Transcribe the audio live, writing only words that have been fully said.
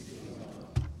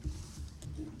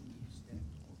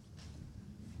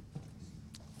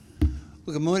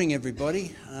Well, good morning,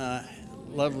 everybody.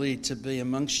 Lovely to be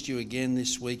amongst you again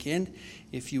this weekend.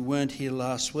 If you weren't here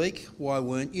last week, why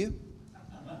weren't you?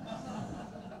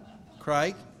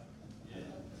 Craig?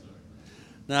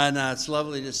 No, it's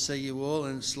lovely to see you all,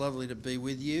 and it's lovely to be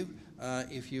with you.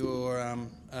 If you're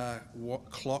a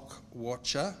clock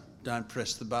watcher, don't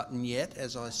press the button yet.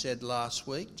 As I said last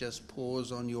week, just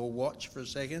pause on your watch for a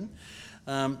second.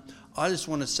 I just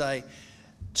want to say,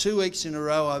 2 weeks in a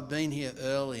row I've been here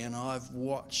early and I've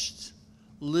watched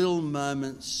little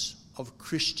moments of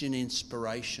Christian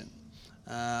inspiration.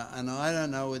 And I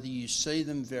don't know whether you see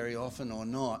them very often or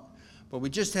not, but we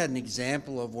just had an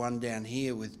example of one down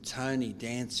here with Tony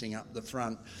dancing up the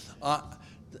front. I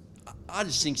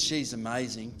just think she's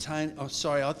amazing. Tony, oh,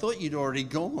 sorry, I thought you'd already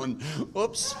gone.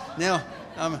 Oops. Now,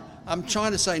 I'm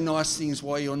trying to say nice things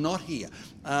while you're not here.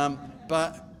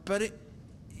 But it,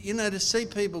 you know, to see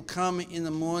people come in the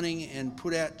morning and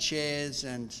put out chairs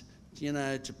and, you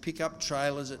know, to pick up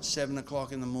trailers at 7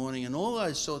 o'clock in the morning and all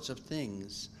those sorts of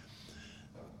things,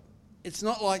 it's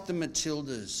not like the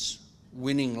Matildas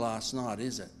winning last night,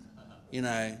 is it? You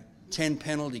know, 10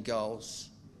 penalty goals.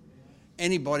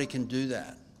 Anybody can do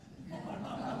that.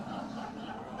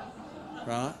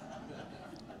 Right?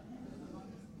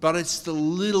 But it's the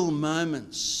little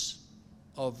moments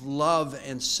of love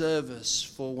and service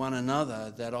for one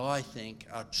another that I think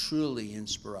are truly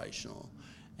inspirational.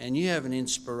 And you have an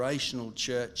inspirational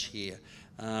church here.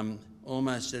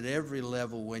 Almost at every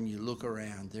level when you look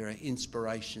around, there are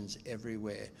inspirations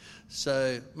everywhere.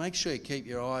 So make sure you keep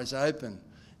your eyes open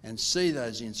and see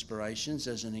those inspirations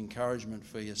as an encouragement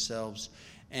for yourselves,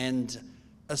 and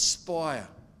aspire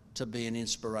to be an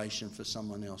inspiration for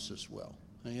someone else as well.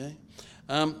 Okay?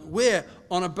 We're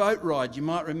on a boat ride. You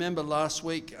might remember last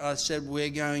week I said we're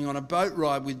going on a boat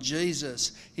ride with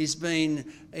Jesus. He'd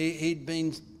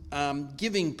been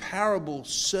giving parable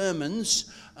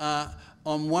sermons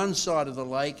on one side of the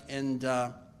lake, and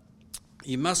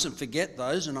you mustn't forget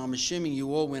those, and I'm assuming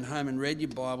you all went home and read your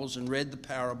Bibles and read the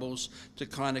parables to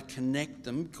kind of connect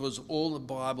them, because all the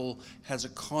Bible has a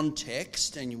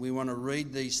context and we want to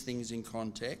read these things in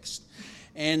context.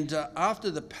 And after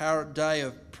the day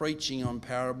of preaching on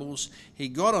parables, he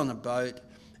got on a boat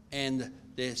and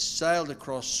they sailed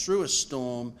across through a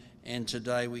storm, and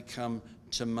today we come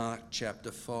to Mark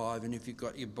chapter 5. And if you've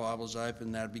got your Bibles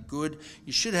open, that'd be good.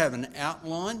 You should have an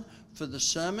outline for the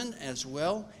sermon as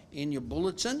well in your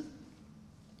bulletin.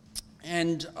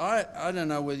 And I don't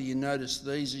know whether you notice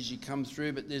these as you come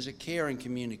through, but there's a care and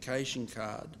communication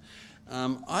card.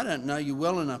 I don't know you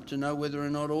well enough to know whether or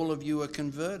not all of you are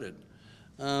converted.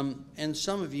 And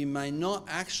some of you may not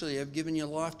actually have given your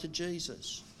life to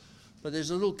Jesus. But there's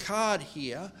a little card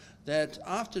here that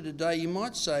after today you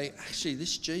might say, actually,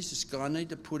 this Jesus guy, I need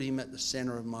to put him at the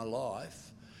centre of my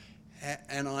life,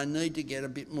 and I need to get a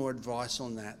bit more advice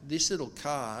on that. This little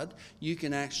card, you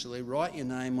can actually write your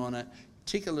name on it,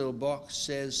 tick a little box,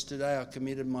 says, today I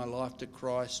committed my life to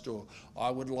Christ, or I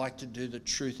would like to do the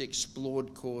Truth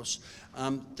Explored course.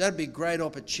 That'd be a great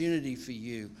opportunity for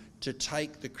you to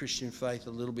take the Christian faith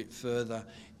a little bit further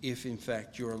if, in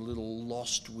fact, you're a little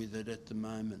lost with it at the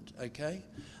moment, okay?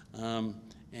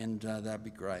 And that'd be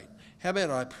great. How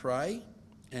about I pray,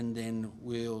 and then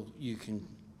you can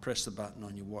press the button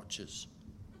on your watches,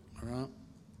 all right?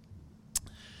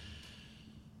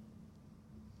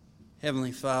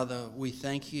 Heavenly Father, we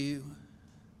thank you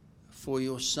for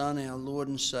your Son, our Lord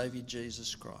and Saviour,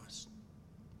 Jesus Christ.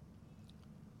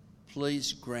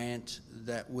 Please grant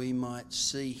that we might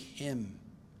see him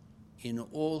in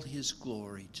all his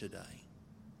glory today,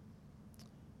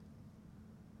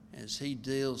 as he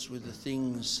deals with the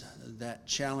things that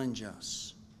challenge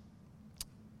us,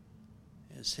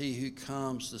 as he who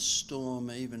calms the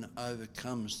storm even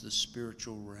overcomes the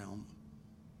spiritual realm.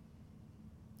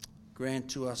 Grant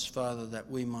to us, Father, that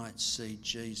we might see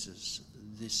Jesus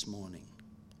this morning,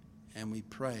 and we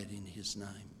pray it in his name.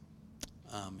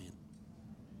 Amen.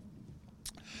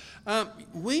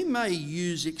 We may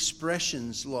use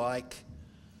expressions like,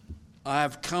 I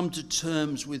have come to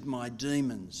terms with my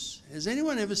demons. Has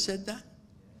anyone ever said that?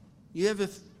 You ever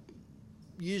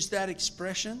used that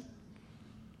expression?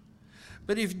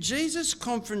 But if Jesus'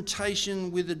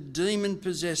 confrontation with a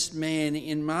demon-possessed man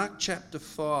in Mark chapter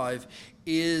 5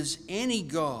 is any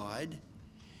guide,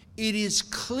 it is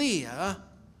clear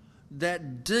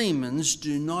that demons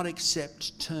do not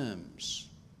accept terms.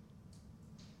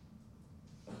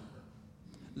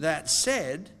 That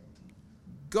said,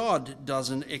 God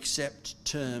doesn't accept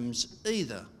terms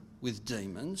either with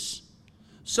demons.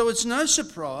 So it's no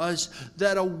surprise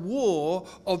that a war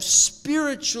of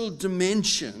spiritual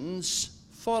dimensions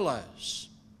follows.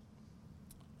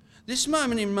 This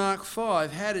moment in Mark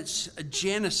 5 had its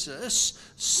genesis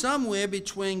somewhere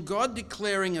between God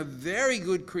declaring a very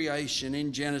good creation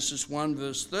in Genesis 1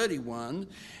 verse 31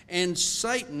 and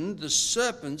Satan, the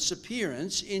serpent's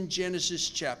appearance in Genesis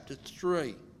chapter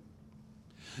 3.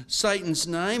 Satan's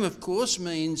name, of course,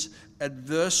 means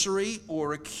adversary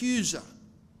or accuser.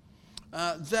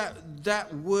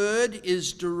 That word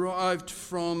is derived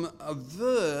from a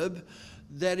verb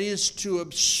that is to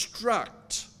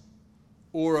obstruct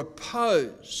or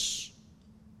oppose.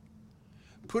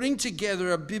 Putting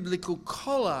together a biblical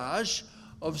collage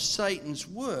of Satan's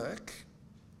work,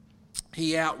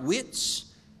 he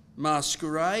outwits,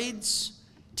 masquerades,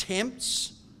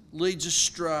 tempts, leads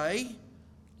astray,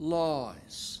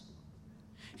 lies.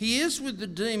 He is with the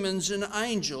demons an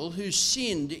angel who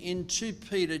sinned in 2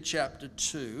 Peter chapter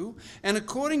 2, and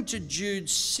according to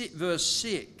Jude verse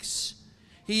 6,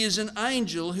 he is an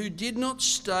angel who did not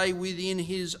stay within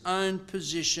his own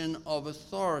position of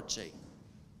authority.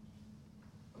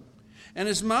 And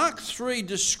as Mark 3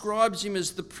 describes him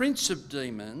as the prince of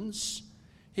demons,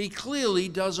 he clearly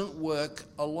doesn't work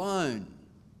alone.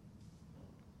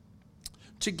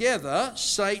 Together,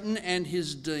 Satan and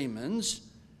his demons,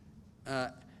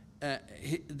 their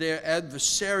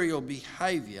adversarial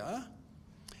behaviour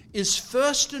is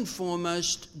first and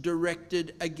foremost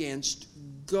directed against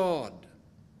God,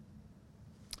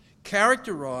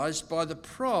 characterised by the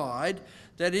pride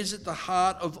that is at the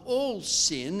heart of all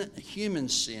sin, human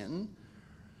sin.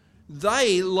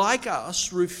 They, like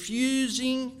us, refuse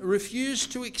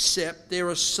to accept their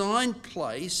assigned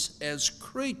place as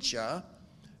creature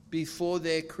before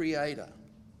their Creator.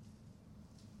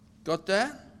 Got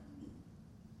that?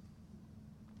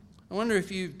 I wonder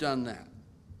if you've done that.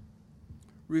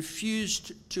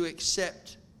 Refused to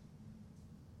accept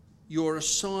your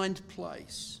assigned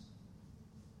place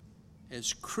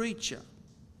as creature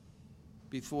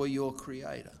before your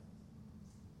Creator.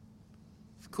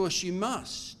 Of course, you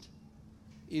must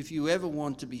if you ever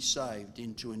want to be saved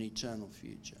into an eternal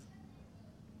future.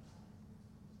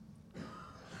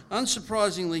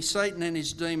 Unsurprisingly, Satan and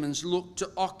his demons look to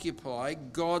occupy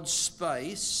God's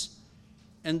space,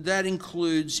 and that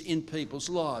includes in people's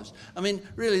lives. I mean,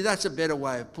 really, that's a better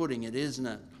way of putting it, isn't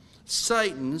it?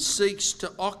 Satan seeks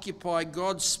to occupy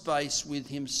God's space with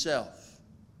himself.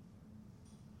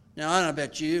 Now, I don't know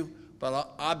about you,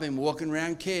 but I've been walking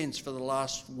around Cairns for the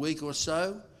last week or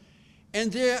so,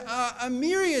 and there are a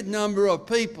myriad number of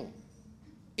people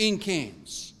in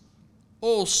Cairns,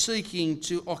 all seeking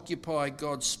to occupy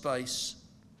God's space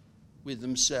with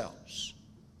themselves.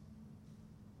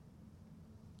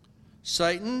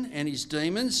 Satan and his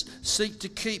demons seek to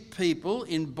keep people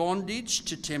in bondage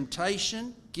to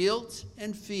temptation, guilt,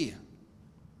 and fear.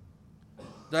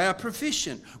 They are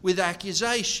proficient with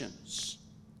accusations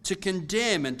to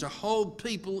condemn and to hold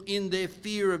people in their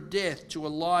fear of death to a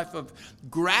life of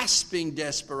grasping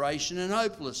desperation and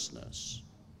hopelessness.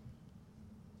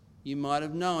 You might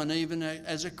have known, even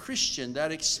as a Christian,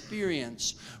 that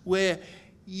experience where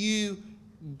you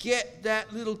get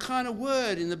that little kind of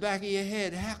word in the back of your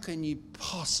head. How can you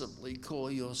possibly call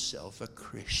yourself a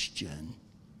Christian?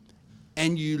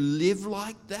 And you live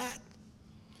like that?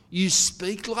 You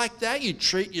speak like that? You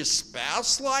treat your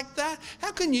spouse like that?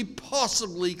 How can you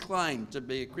possibly claim to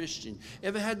be a Christian?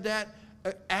 Ever had that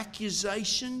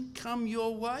accusation come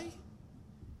your way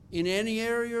in any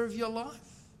area of your life?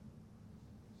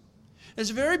 There's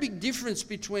a very big difference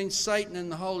between Satan and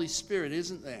the Holy Spirit,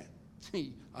 isn't there?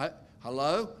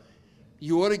 Hello?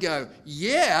 You ought to go,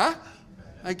 yeah,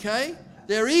 okay,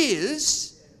 there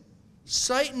is.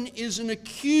 Satan is an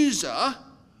accuser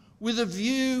with a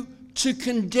view to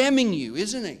condemning you,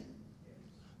 isn't he?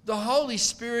 The Holy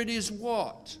Spirit is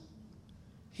what?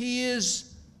 He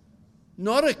is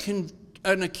not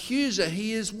an accuser,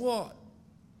 he is what?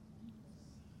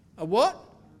 A what?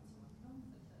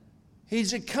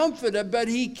 He's a comforter, but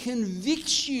he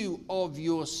convicts you of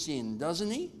your sin,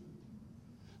 doesn't he?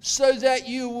 So that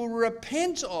you will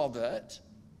repent of it,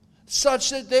 such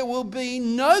that there will be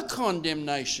no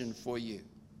condemnation for you.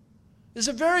 There's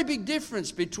a very big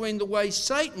difference between the way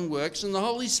Satan works and the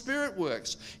Holy Spirit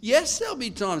works. Yes, there'll be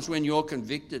times when you're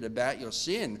convicted about your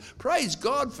sin. Praise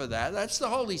God for that. That's the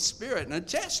Holy Spirit and a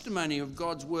testimony of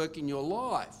God's work in your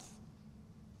life.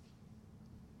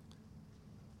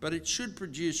 But it should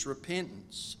produce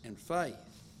repentance and faith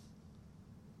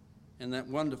and that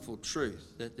wonderful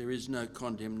truth that there is no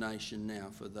condemnation now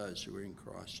for those who are in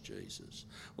Christ Jesus.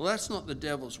 Well, that's not the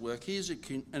devil's work. He is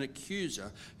an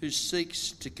accuser who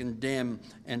seeks to condemn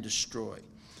and destroy.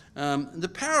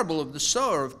 The parable of the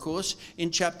sower, of course,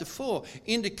 in chapter 4,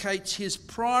 indicates his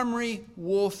primary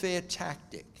warfare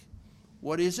tactic.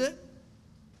 What is it?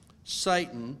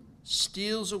 Satan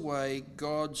steals away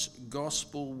God's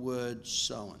gospel word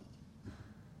sown.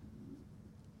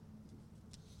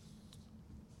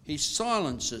 He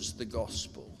silences the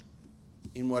gospel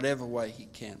in whatever way he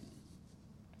can.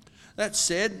 That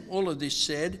said, all of this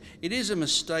said, it is a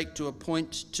mistake to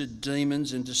appoint to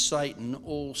demons and to Satan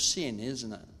all sin,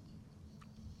 isn't it?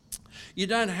 You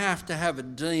don't have to have a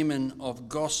demon of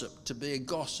gossip to be a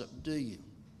gossip, do you?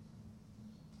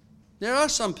 There are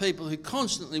some people who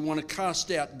constantly want to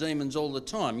cast out demons all the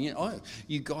time.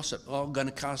 You gossip. Oh, I'm going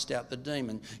to cast out the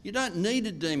demon. You don't need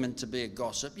a demon to be a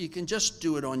gossip. You can just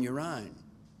do it on your own.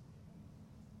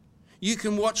 You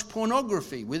can watch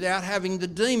pornography without having the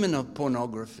demon of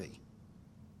pornography.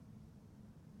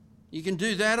 You can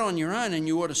do that on your own and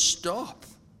you ought to stop.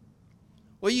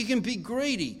 Or you can be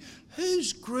greedy.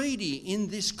 Who's greedy in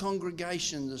this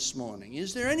congregation this morning?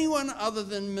 Is there anyone other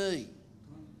than me?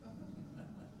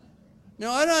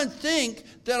 Now, I don't think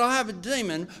that I have a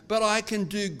demon, but I can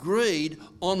do greed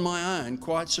on my own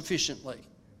quite sufficiently.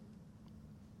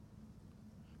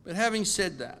 But having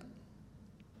said that,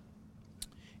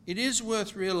 it is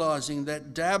worth realising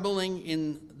that dabbling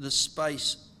in the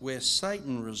space where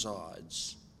Satan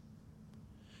resides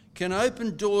can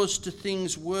open doors to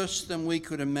things worse than we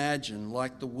could imagine,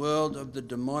 like the world of the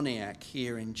demoniac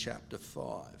here in chapter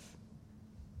 5.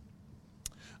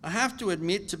 I have to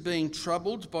admit to being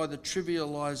troubled by the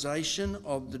trivialisation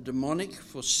of the demonic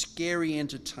for scary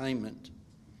entertainment,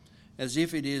 as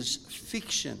if it is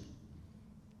fiction,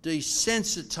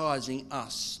 desensitising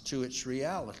us to its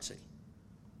reality.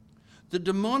 The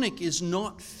demonic is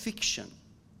not fiction.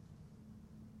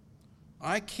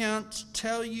 I can't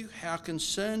tell you how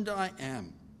concerned I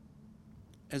am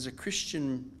as a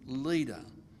Christian leader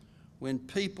when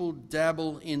people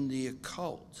dabble in the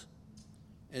occult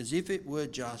as if it were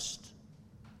just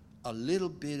a little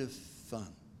bit of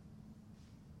fun.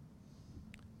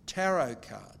 Tarot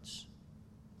cards,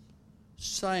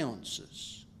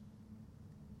 seances,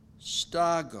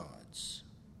 star guides.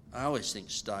 I always think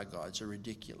star guides are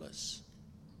ridiculous.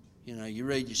 You know, you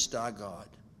read your star guide.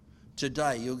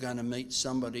 Today you're going to meet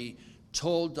somebody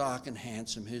tall, dark and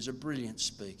handsome who's a brilliant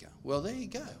speaker. Well, there you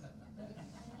go.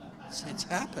 It's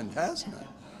happened, hasn't it?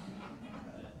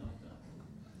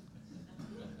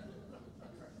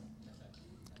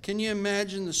 Can you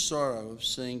imagine the sorrow of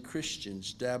seeing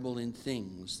Christians dabble in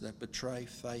things that betray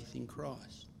faith in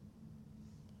Christ?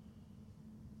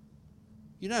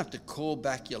 You don't have to call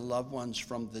back your loved ones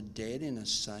from the dead in a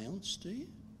seance, do you?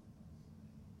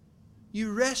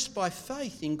 You rest by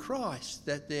faith in Christ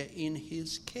that they're in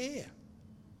his care.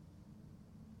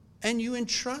 And you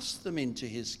entrust them into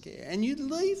his care. And you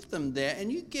leave them there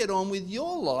and you get on with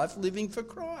your life living for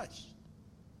Christ.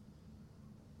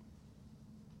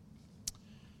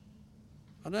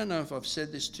 I don't know if I've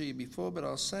said this to you before, but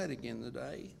I'll say it again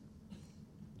today.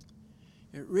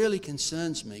 It really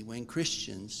concerns me when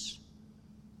Christians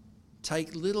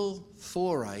take little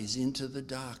forays into the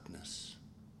darkness,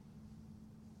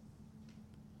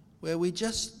 where we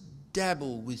just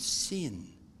dabble with sin.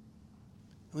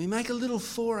 And we make a little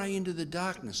foray into the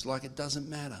darkness like it doesn't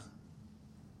matter.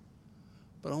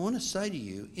 But I want to say to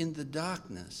you, in the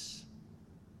darkness,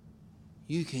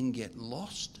 you can get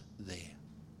lost there.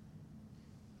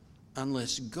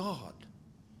 Unless God,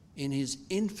 in his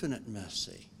infinite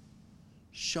mercy,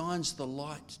 shines the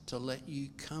light to let you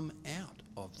come out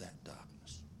of that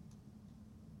darkness.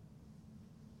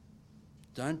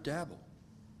 Don't dabble.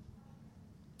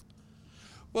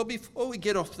 Well, before we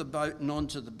get off the boat and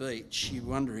onto the beach, you're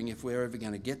wondering if we're ever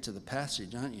going to get to the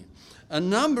passage, aren't you? A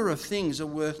number of things are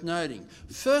worth noting.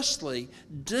 Firstly,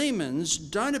 demons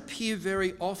don't appear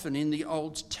very often in the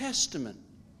Old Testament.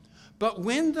 But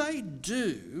when they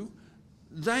do,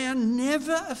 they are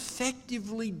never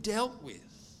effectively dealt with.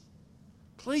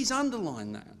 Please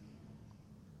underline that.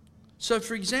 So,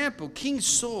 for example, King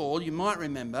Saul, you might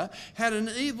remember, had an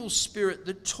evil spirit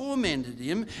that tormented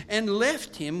him and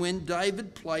left him when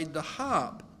David played the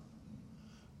harp.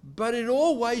 But it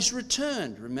always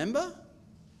returned, remember?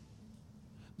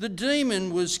 The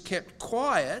demon was kept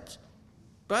quiet,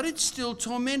 but it still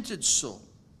tormented Saul.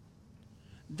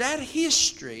 That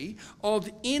history of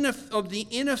the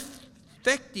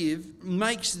ineffective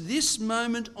makes this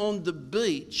moment on the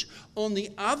beach, on the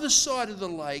other side of the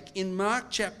lake in Mark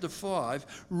chapter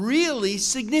 5, really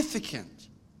significant.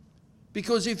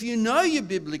 Because if you know your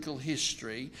biblical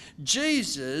history,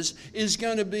 Jesus is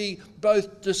going to be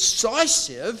both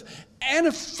decisive and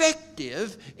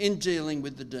effective in dealing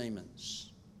with the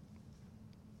demons.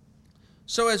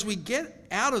 So as we get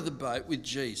out of the boat with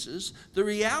Jesus, the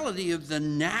reality of the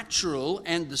natural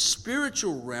and the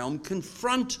spiritual realm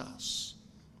confront us.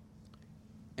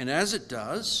 And as it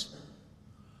does,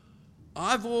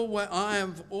 I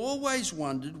have always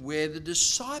wondered where the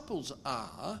disciples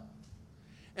are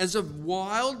as a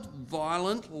wild,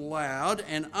 violent, loud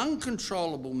and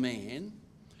uncontrollable man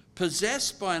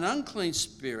possessed by an unclean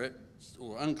spirit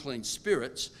or unclean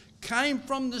spirits came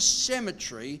from the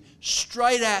cemetery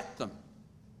straight at them.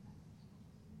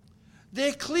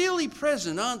 They're clearly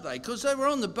present, aren't they? Because they were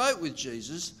on the boat with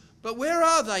Jesus, but where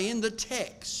are they in the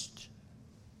text?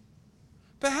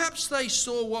 Perhaps they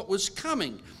saw what was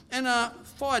coming and are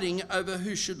fighting over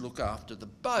who should look after the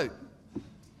boat.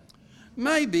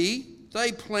 Maybe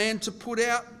they plan to put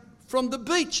out from the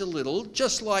beach a little,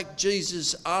 just like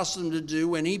Jesus asked them to do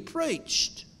when he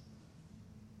preached.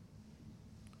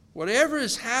 Whatever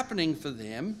is happening for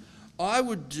them, I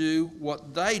would do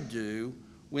what they do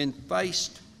when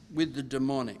faced with the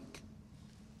demonic.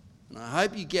 And I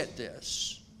hope you get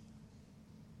this.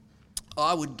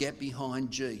 I would get behind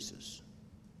Jesus.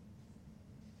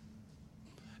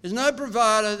 There's no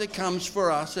bravado that comes for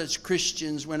us as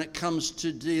Christians when it comes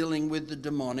to dealing with the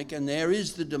demonic, and there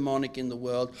is the demonic in the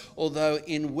world, although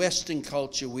in Western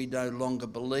culture we no longer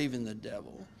believe in the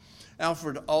devil.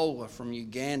 Alfred Olwa from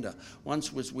Uganda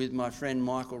once was with my friend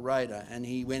Michael Rader, and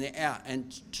he went out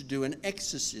to do an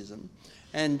exorcism.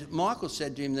 And Michael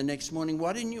said to him the next morning,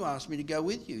 "Why didn't you ask me to go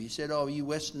with you?" He said, "Oh, you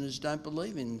Westerners don't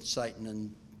believe in Satan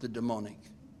and the demonic.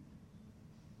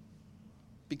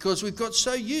 Because we've got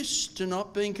so used to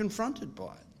not being confronted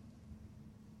by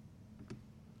it."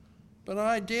 But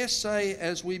I dare say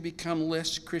as we become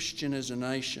less Christian as a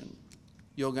nation,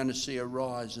 you're going to see a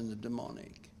rise in the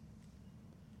demonic.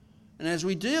 And as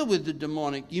we deal with the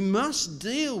demonic, you must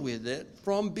deal with it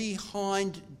from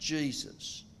behind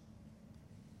Jesus.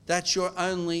 That's your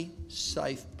only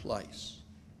safe place.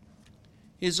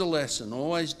 Here's a lesson.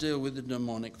 Always deal with the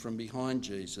demonic from behind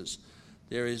Jesus.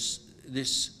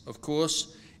 This, of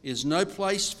course, is no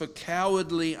place for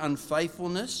cowardly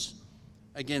unfaithfulness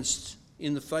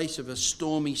in the face of a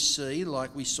stormy sea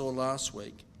like we saw last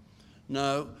week.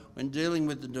 No, when dealing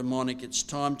with the demonic, it's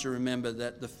time to remember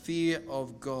that the fear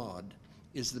of God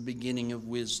is the beginning of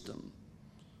wisdom.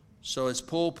 So as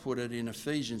Paul put it in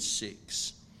Ephesians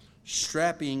 6,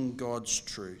 strap in God's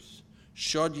truth,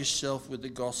 shod yourself with the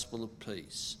gospel of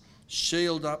peace,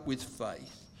 shield up with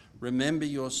faith, remember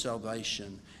your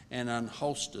salvation, and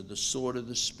unholster the sword of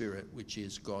the Spirit, which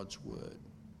is God's word.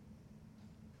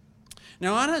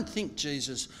 Now, I don't think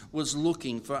Jesus was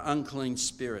looking for unclean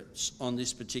spirits on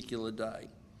this particular day,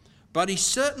 but he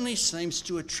certainly seems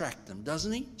to attract them,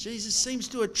 doesn't he? Jesus seems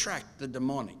to attract the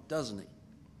demonic, doesn't he?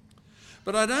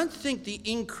 But I don't think the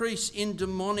increase in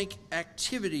demonic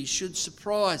activity should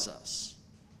surprise us.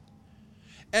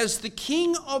 As the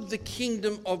King of the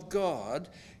kingdom of God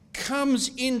comes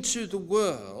into the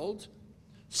world,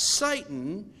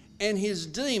 Satan and his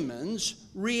demons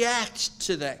react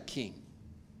to that king.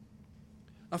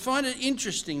 I find it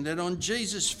interesting that on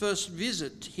Jesus' first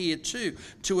visit here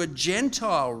to a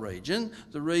Gentile region,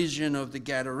 the region of the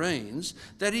Gadarenes,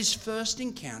 that his first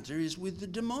encounter is with the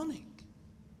demonic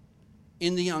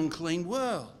in the unclean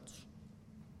world.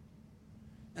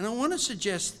 And I want to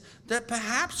suggest that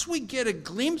perhaps we get a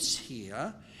glimpse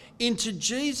here into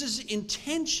Jesus'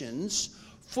 intentions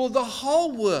for the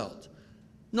whole world,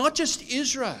 not just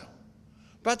Israel,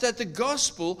 but that the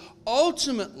gospel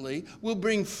ultimately will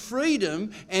bring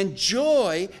freedom and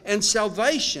joy and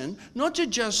salvation, not to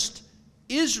just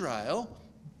Israel,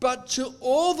 but to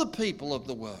all the people of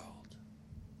the world.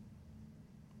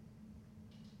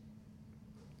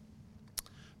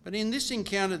 But in this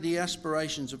encounter, the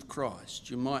aspirations of Christ,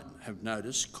 you might have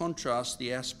noticed, contrast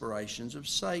the aspirations of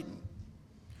Satan.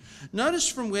 Notice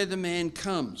from where the man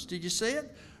comes. Did you see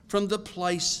it? From the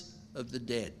place of the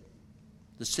dead,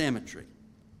 the cemetery,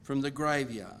 from the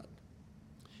graveyard.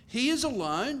 He is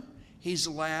alone, he's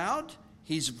loud,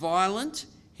 he's violent,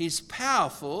 he's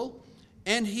powerful,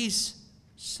 and he's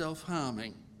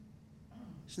self-harming.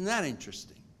 Isn't that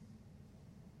interesting?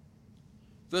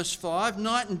 Verse 5,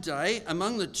 night and day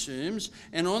among the tombs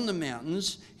and on the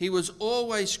mountains, he was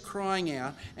always crying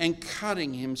out and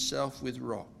cutting himself with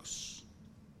rocks.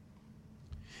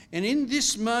 And in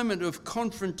this moment of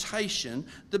confrontation,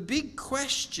 the big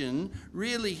question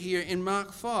really here in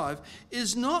Mark 5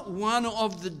 is not one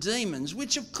of the demons,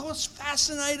 which of course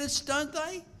fascinate us, don't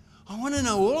they? I want to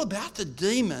know all about the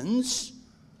demons.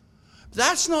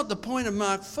 That's not the point of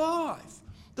Mark 5.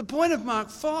 The point of Mark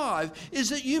 5 is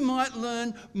that you might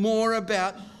learn more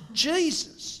about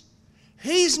Jesus.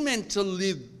 He's meant to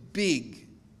live big,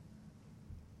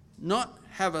 not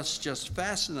have us just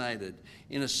fascinated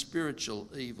in a spiritual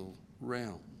evil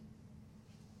realm.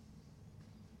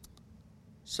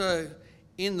 So,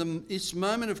 in this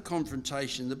moment of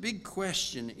confrontation, the big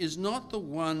question is not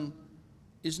one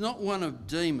of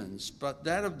demons, but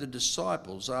that of the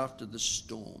disciples after the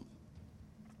storm.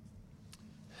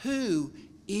 Who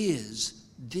is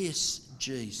this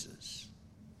Jesus?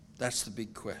 That's the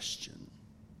big question.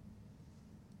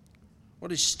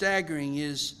 What is staggering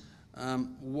is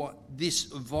what this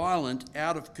violent,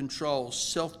 out-of-control,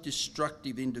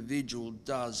 self-destructive individual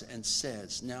does and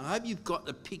says. Now, I hope you've got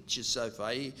the picture so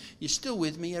far. You still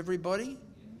with me, everybody?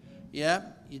 Yeah?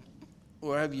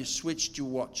 Or have you switched your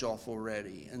watch off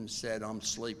already and said, I'm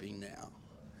sleeping now?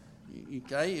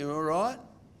 Okay, you all right?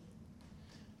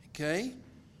 Okay?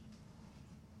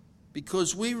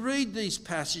 Because we read these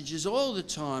passages all the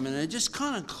time and they just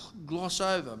kind of gloss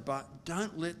over, but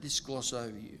don't let this gloss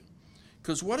over you.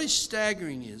 Because what is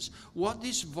staggering is what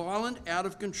this violent,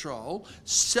 out-of-control,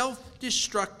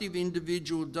 self-destructive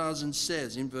individual does and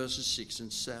says in verses 6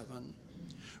 and 7.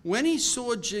 When he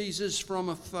saw Jesus from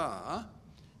afar,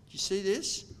 do you see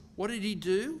this? What did he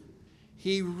do?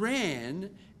 He ran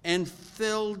and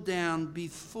fell down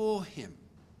before him.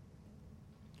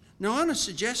 Now, I want to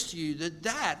suggest to you that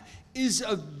that is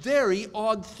a very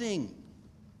odd thing.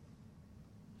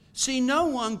 See, no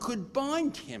one could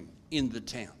bind him in the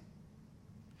town.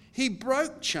 He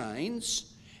broke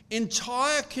chains.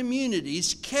 Entire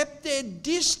communities kept their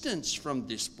distance from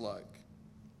this bloke.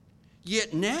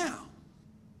 Yet now,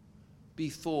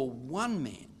 before one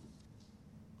man,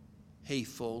 he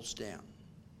falls down.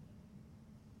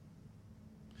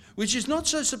 Which is not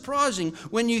so surprising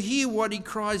when you hear what he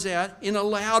cries out in a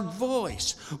loud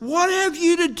voice. What have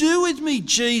you to do with me,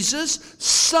 Jesus,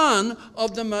 Son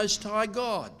of the Most High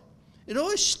God? It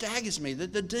always staggers me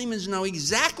that the demons know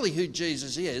exactly who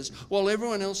Jesus is while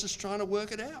everyone else is trying to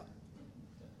work it out.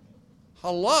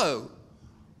 Hello?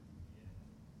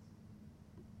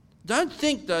 Don't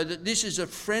think, though, that this is a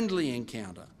friendly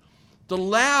encounter. The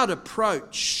loud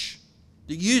approach,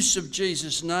 the use of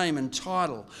Jesus' name and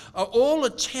title are all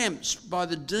attempts by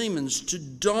the demons to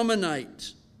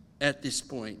dominate at this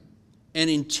point and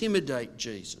intimidate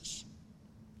Jesus.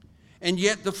 And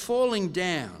yet the falling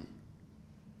down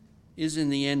is in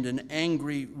the end an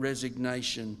angry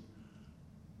resignation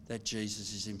that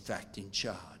Jesus is in fact in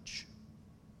charge.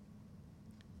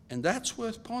 And that's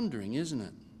worth pondering, isn't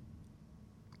it?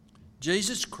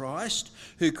 Jesus Christ,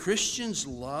 who Christians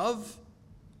love,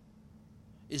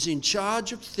 is in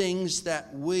charge of things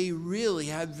that we really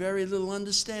have very little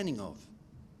understanding of.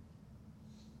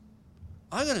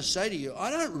 I've got to say to you, I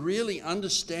don't really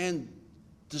understand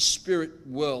the spirit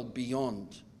world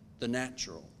beyond the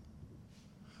natural.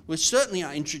 We certainly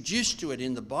are introduced to it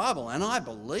in the Bible, and I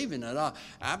believe in it. I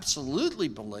absolutely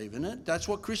believe in it. That's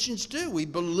what Christians do. We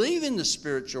believe in the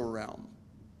spiritual realm.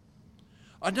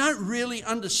 I don't really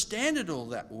understand it all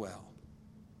that well.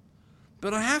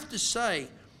 But I have to say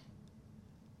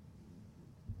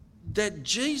that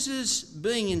Jesus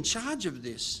being in charge of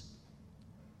this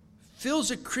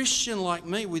fills a Christian like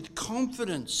me with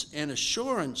confidence and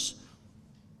assurance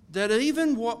that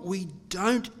even what we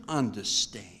don't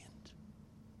understand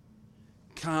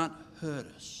can't hurt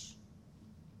us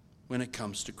when it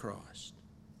comes to Christ.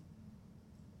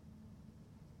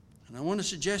 And I want to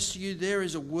suggest to you there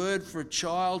is a word for a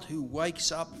child who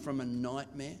wakes up from a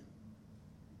nightmare,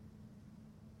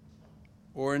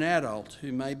 or an adult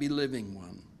who may be living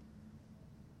one.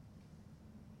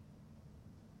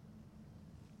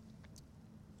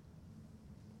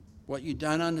 What you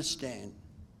don't understand,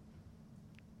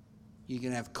 you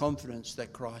can have confidence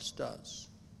that Christ does.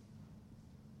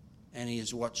 And he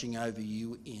is watching over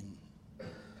you in.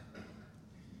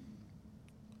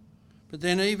 But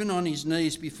then even on his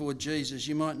knees before Jesus,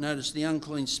 you might notice the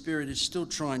unclean spirit is still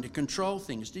trying to control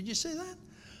things. Did you see that?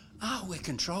 Oh, we're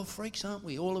control freaks, aren't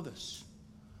we? All of us.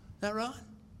 Is that right?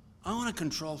 I want to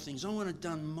control things. I want it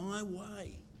done my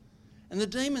way. And the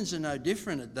demons are no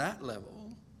different at that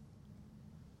level.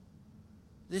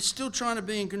 They're still trying to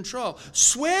be in control.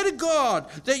 Swear to God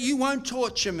that you won't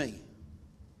torture me.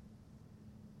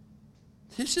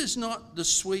 This is not the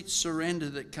sweet surrender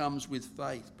that comes with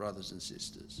faith, brothers and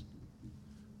sisters.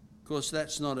 Of course,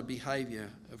 that's not a behaviour,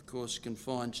 of course,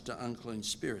 confined to unclean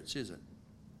spirits, is it?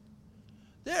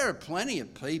 There are plenty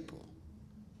of people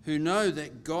who know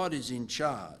that God is in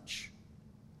charge,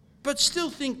 but still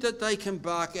think that they can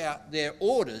bark out their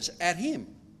orders at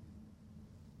him.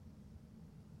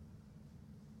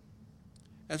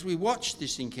 As we watch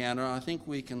this encounter, I think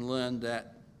we can learn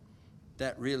that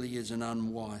that really is an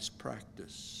unwise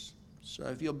practice. So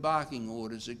if you're barking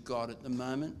orders at God at the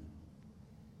moment,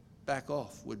 back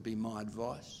off would be my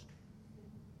advice.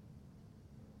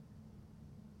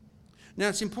 Now,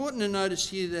 it's important to notice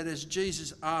here that as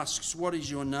Jesus asks, "What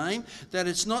is your name?" that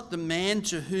it's not the man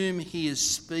to whom he is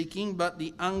speaking, but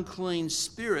the unclean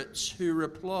spirits who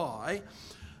reply,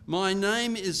 "My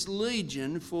name is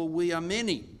Legion, for we are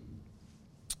many."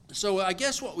 So I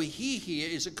guess what we hear here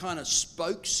is a kind of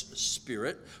spokes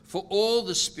spirit for all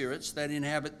the spirits that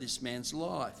inhabit this man's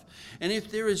life. And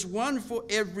if there is one for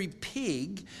every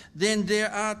pig, then there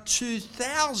are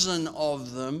 2,000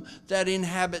 of them that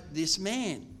inhabit this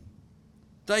man.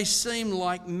 They seem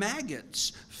like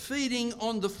maggots feeding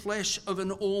on the flesh of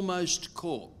an almost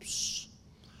corpse.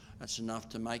 That's enough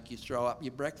to make you throw up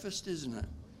your breakfast, isn't it?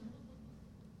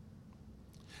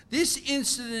 This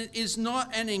incident is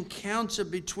not an encounter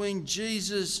between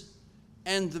Jesus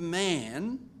and the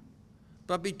man,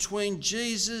 but between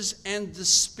Jesus and the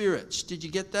spirits. Did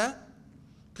you get that?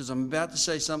 Because I'm about to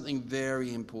say something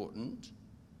very important.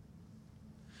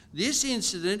 This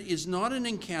incident is not an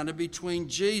encounter between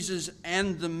Jesus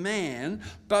and the man,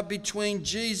 but between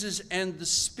Jesus and the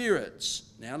spirits.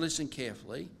 Now listen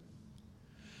carefully.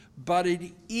 But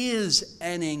it is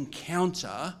an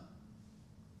encounter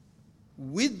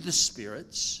with the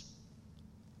spirits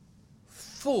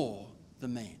for the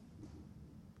man.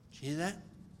 Did you hear that?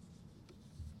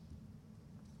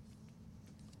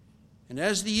 And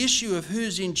as the issue of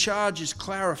who's in charge is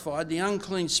clarified, the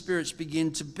unclean spirits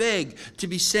begin to beg to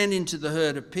be sent into the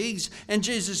herd of pigs, and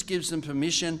Jesus gives them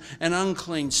permission, and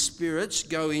unclean spirits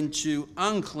go into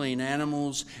unclean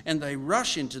animals, and they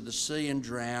rush into the sea and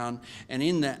drown, and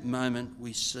in that moment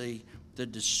we see the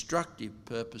destructive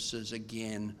purposes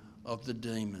again of the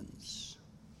demons.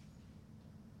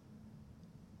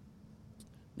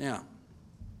 Now,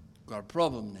 we've got a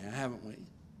problem now, haven't we?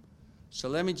 So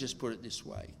let me just put it this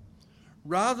way.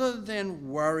 Rather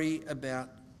than worry about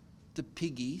the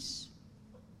piggies,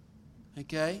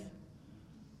 okay,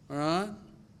 all right,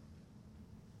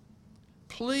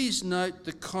 please note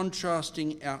the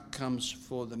contrasting outcomes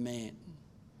for the man.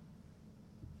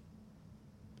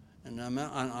 And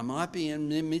I might be in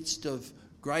the midst of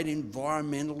great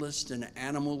environmentalist and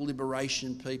animal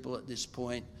liberation people at this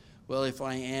point. Well, if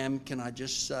I am, can I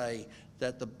just say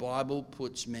that the Bible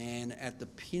puts man at the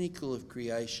pinnacle of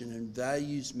creation and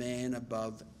values man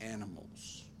above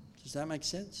animals. Does that make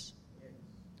sense? Yes.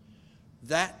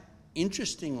 That,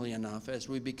 interestingly enough, as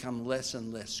we become less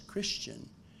and less Christian,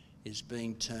 is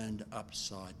being turned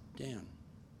upside down.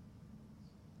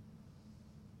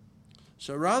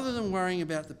 So rather than worrying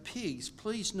about the pigs,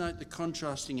 please note the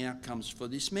contrasting outcomes for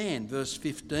this man. Verse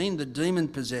 15, the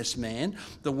demon-possessed man,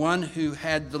 the one who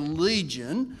had the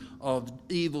legion of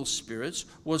evil spirits,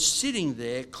 was sitting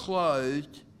there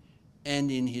clothed and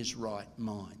in his right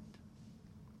mind.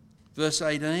 Verse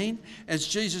 18, as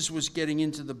Jesus was getting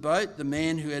into the boat, the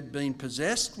man who had been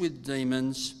possessed with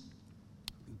demons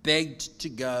begged to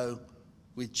go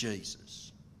with Jesus.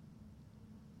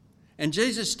 And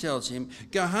Jesus tells him,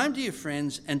 "Go home to your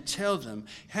friends and tell them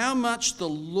how much the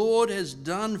Lord has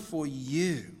done for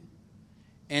you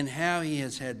and how he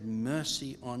has had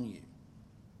mercy on you."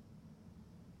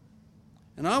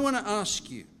 And I want to ask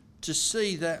you to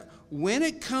see that when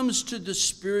it comes to the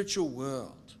spiritual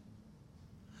world,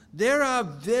 there are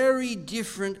very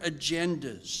different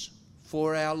agendas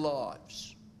for our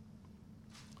lives.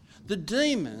 The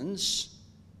demons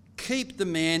keep the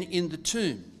man in the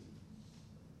tomb.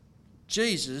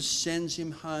 Jesus sends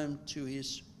him home to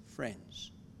his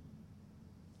friends.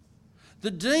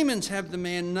 The demons have the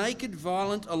man naked,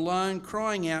 violent, alone,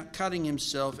 crying out, cutting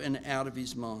himself and out of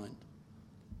his mind.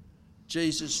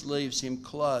 Jesus leaves him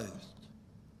clothed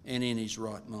and in his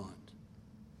right mind.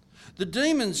 The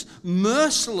demons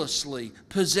mercilessly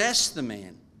possess the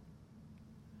man.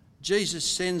 Jesus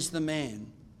sends the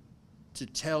man to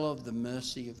tell of the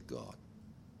mercy of God.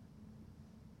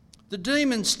 The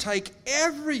demons take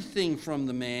everything from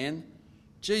the man.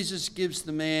 Jesus gives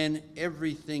the man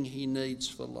everything he needs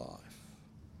for life.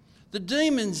 The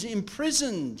demons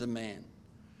imprison the man.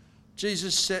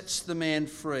 Jesus sets the man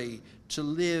free to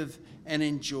live and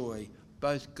enjoy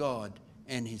both God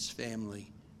and his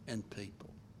family and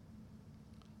people.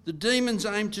 The demons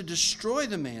aim to destroy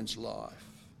the man's life.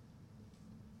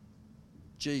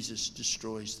 Jesus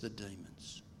destroys the demons.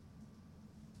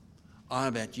 I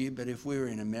don't know about you, but if we were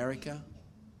in America,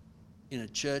 in a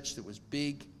church that was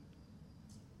big,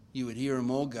 you would hear them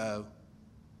all go,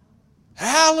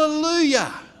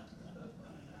 "Hallelujah!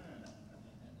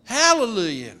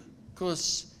 Hallelujah!" Of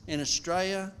course, in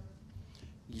Australia,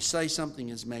 you say something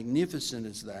as magnificent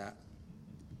as that,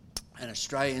 and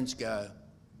Australians go,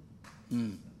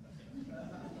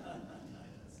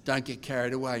 Don't get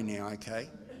carried away now, okay?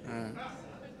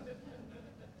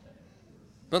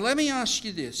 But let me ask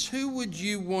you this. Who would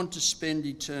you want to spend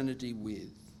eternity with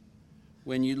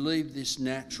when you leave this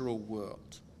natural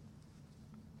world?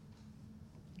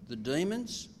 The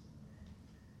demons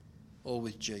or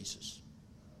with Jesus?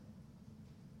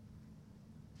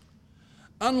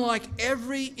 Unlike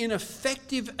every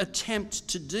ineffective attempt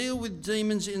to deal with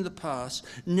demons in the past,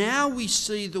 now we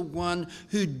see the one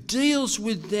who deals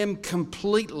with them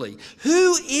completely.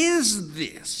 Who is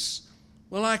this?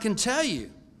 Well, I can tell you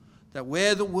that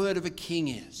where the word of a king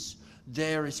is,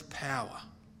 there is power.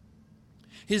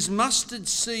 His mustard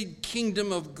seed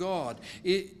kingdom of God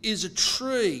is a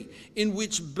tree in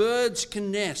which birds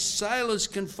can nest, sailors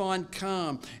can find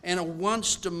calm, and a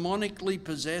once demonically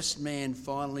possessed man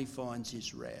finally finds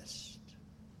his rest.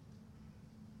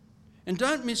 And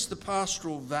don't miss the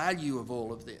pastoral value of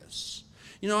all of this.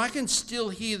 You know, I can still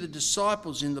hear the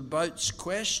disciples in the boat's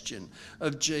question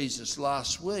of Jesus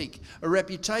last week, a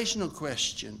reputational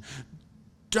question.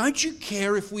 Don't you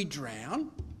care if we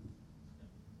drown?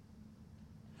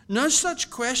 No such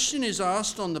question is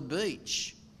asked on the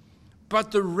beach,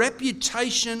 but the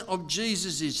reputation of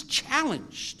Jesus is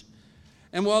challenged.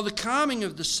 And while the calming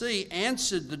of the sea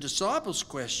answered the disciples'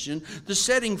 question, the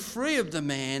setting free of the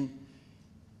man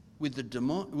with the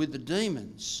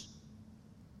demons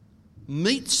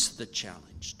meets the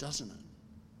challenge, doesn't it?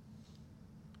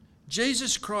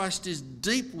 Jesus Christ is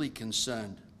deeply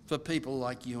concerned for people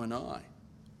like you and I.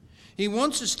 He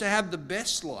wants us to have the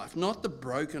best life, not the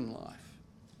broken life.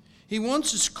 He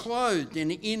wants us clothed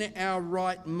and in our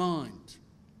right mind.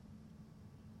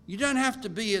 You don't have to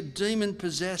be a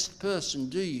demon-possessed person,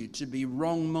 do you, to be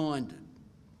wrong-minded?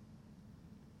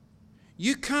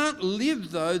 You can't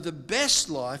live, though, the best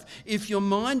life if your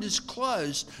mind is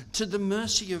closed to the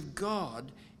mercy of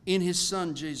God in his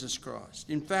Son, Jesus Christ.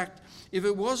 In fact, if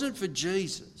it wasn't for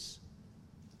Jesus,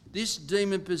 this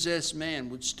demon-possessed man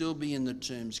would still be in the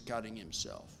tombs cutting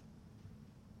himself.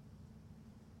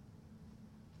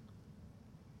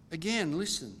 Again,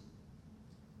 listen.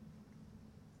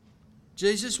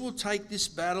 Jesus will take this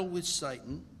battle with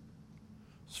Satan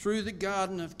through the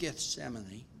Garden of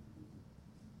Gethsemane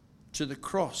to the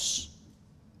cross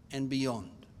and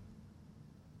beyond.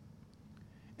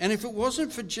 And if it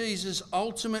wasn't for Jesus'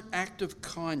 ultimate act of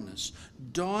kindness,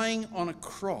 dying on a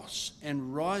cross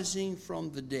and rising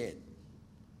from the dead,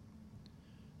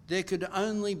 there could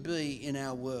only be in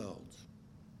our world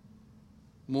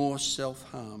more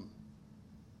self-harm.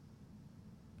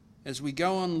 As we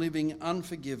go on living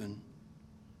unforgiven,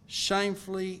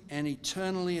 shamefully and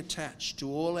eternally attached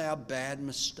to all our bad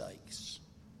mistakes,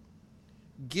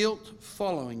 guilt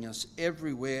following us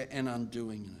everywhere and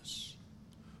undoing us,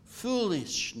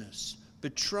 foolishness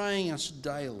betraying us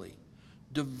daily,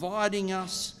 dividing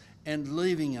us and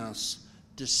leaving us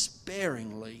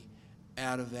despairingly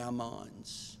out of our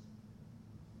minds.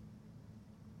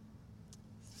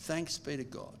 Thanks be to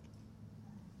God.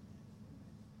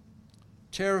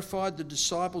 Terrified, the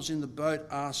disciples in the boat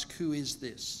ask, "Who is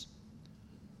this?"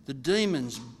 The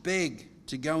demons beg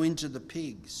to go into the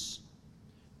pigs.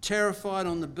 Terrified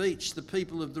on the beach, the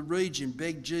people of the region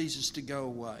beg Jesus to go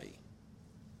away.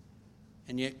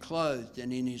 And yet, clothed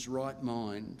and in his right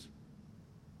mind,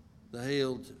 the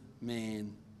healed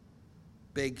man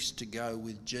begs to go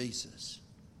with Jesus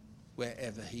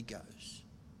wherever he goes.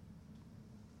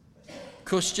 Of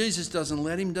course, Jesus doesn't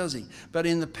let him, does he? But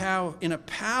in a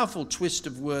powerful twist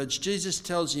of words, Jesus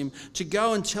tells him to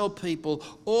go and tell people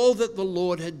all that the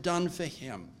Lord had done for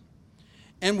him.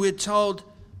 And we're told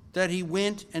that he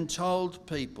went and told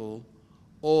people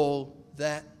all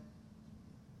that,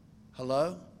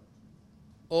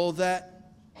 all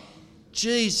that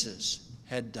Jesus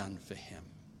had done for him.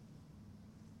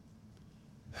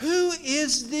 Who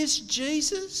is this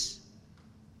Jesus?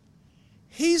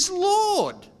 He's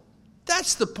Lord.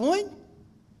 That's the point.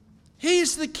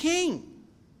 He's the King.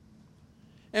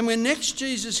 And when next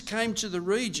Jesus came to the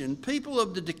region, people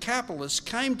of the Decapolis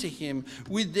came to him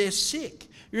with their sick.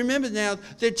 You remember now,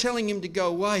 they're telling him to go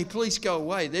away. Please go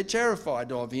away. They're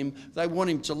terrified of him. They want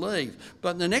him to leave.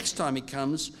 But the next time he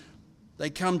comes,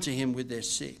 they come to him with their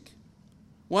sick.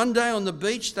 One day on the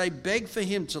beach, they beg for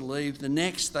him to leave. The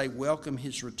next, they welcome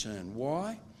his return.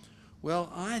 Why?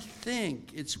 Well, I think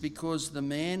it's because the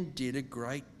man did a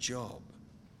great job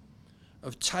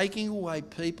of taking away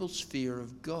people's fear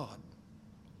of God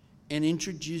and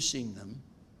introducing them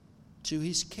to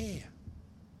his care.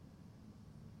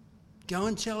 Go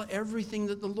and tell everything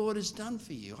that the Lord has done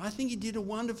for you. I think he did a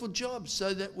wonderful job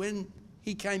so that when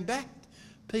he came back,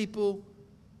 people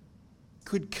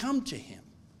could come to him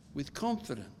with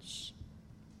confidence.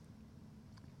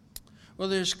 Well,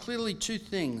 there's clearly two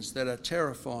things that are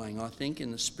terrifying, I think,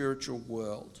 in the spiritual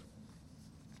world.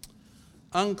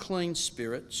 unclean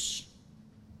spirits,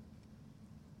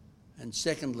 and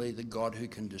secondly, the God who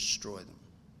can destroy them.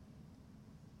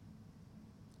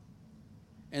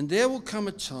 And there will come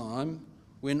a time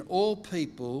when all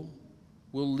people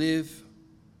will live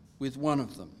with one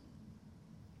of them,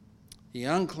 the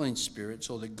unclean spirits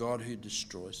or the God who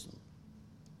destroys them.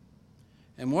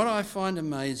 And what I find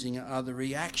amazing are the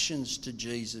reactions to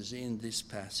Jesus in this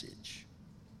passage.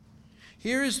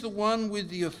 Here is the one with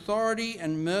the authority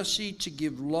and mercy to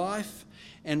give life,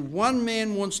 and one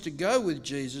man wants to go with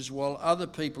Jesus while other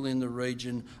people in the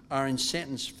region are in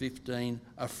sentence 15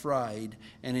 afraid,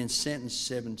 and in sentence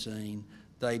 17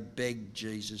 they beg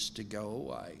Jesus to go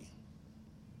away.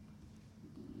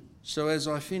 So as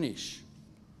I finish,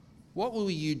 what will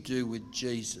you do with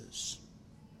Jesus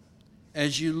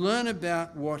as you learn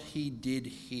about what he did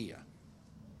here?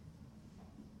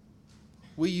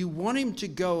 Will you want him to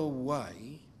go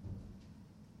away,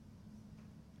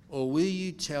 or will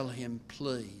you tell him,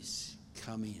 please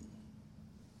come in?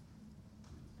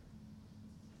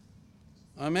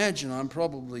 I imagine I'm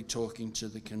probably talking to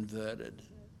the converted,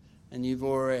 and you've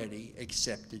already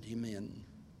accepted him in.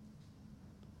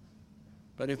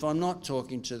 But if I'm not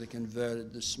talking to the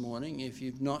converted this morning, if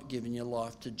you've not given your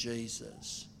life to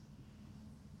Jesus,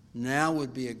 now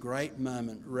would be a great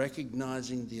moment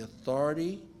recognising the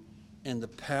authority and the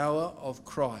power of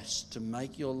Christ to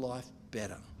make your life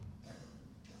better,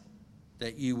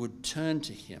 that you would turn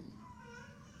to him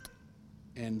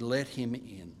and let him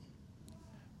in.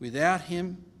 Without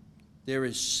him, there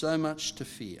is so much to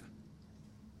fear,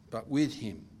 but with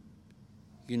him,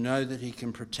 you know that he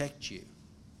can protect you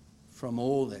from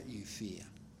all that you fear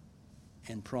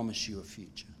and promise you a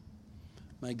future.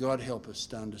 May God help us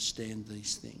to understand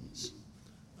these things.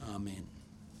 Amen.